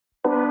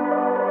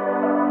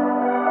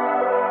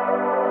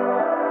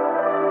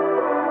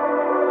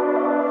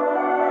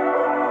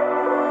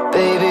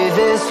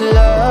this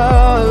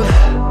love,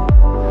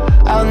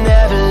 I'll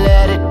never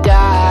let it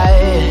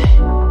die.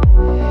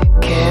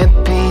 Can't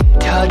be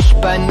touched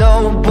by no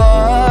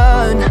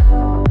one.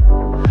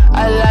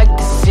 I like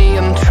to see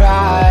him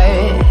try.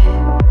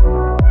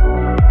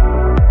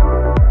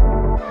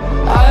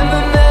 I'm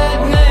a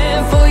madman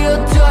for your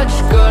touch,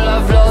 girl,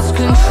 I've lost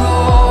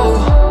control.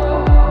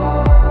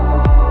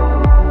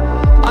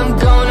 I'm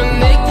gonna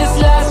make this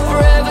last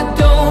forever,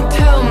 don't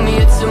tell me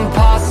it's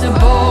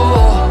impossible.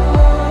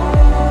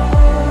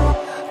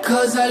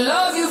 'Cause I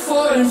love you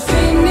for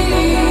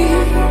infinity.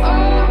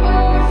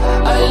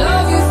 I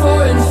love you for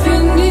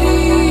infinity.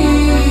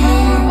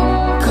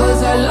 'Cause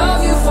I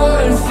love you for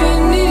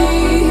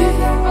infinity.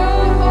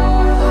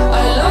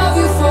 I love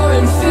you for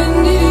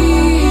infinity.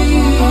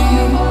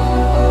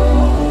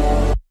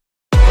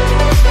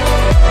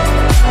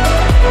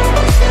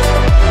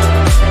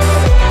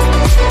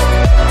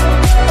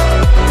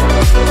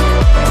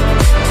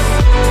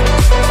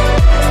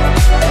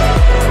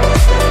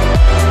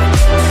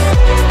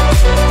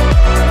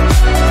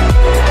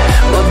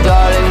 Well,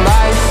 darling,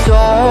 my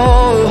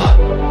soul,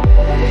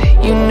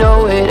 you know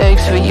it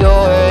aches for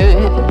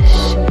yours,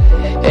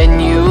 and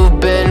you've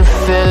been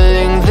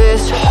filling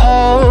this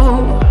hole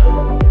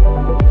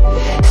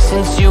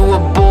since you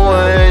were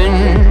born.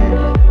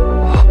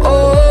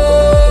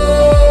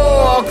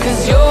 Oh,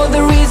 'cause you're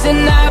the reason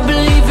I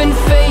believe in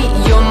fate.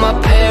 You're my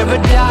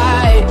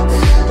paradise,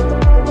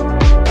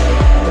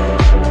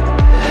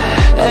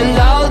 and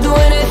I'll do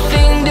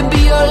anything to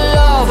be your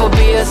love or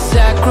be a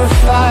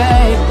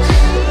sacrifice.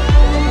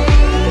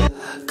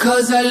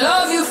 'Cause I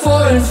love you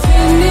for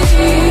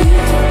infinity.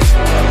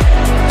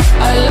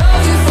 I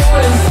love you for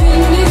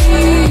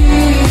infinity.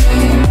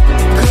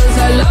 'Cause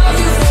I love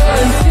you for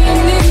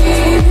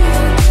infinity.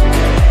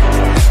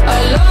 I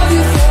love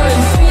you for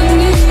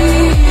infinity.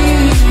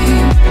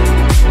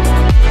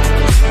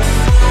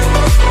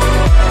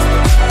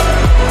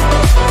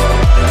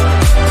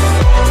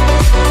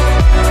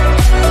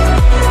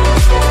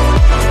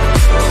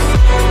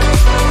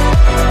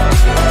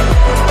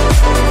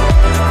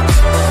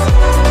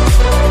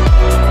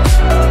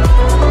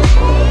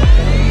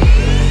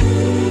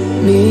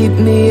 Meet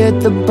me at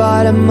the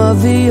bottom of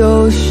the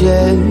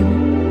ocean,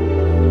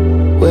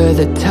 where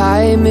the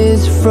time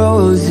is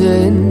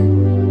frozen,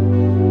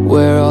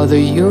 where all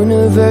the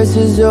universe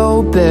is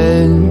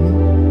open.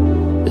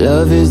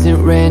 Love isn't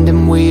random,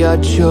 we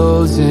are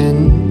chosen.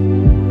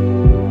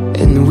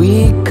 And we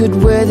could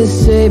wear the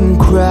same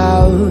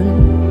crown,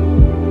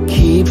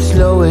 keep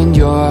slowing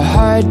your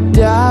heart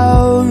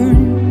down.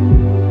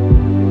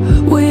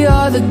 We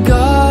are the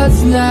gods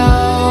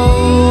now.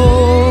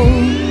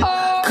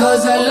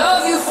 'Cause I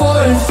love you for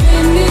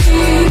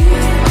infinity.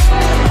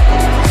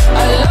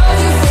 I love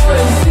you for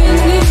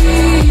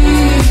infinity.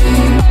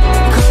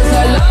 'Cause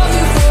I love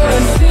you for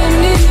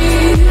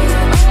infinity.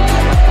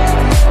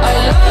 I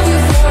love you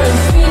for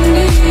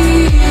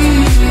infinity.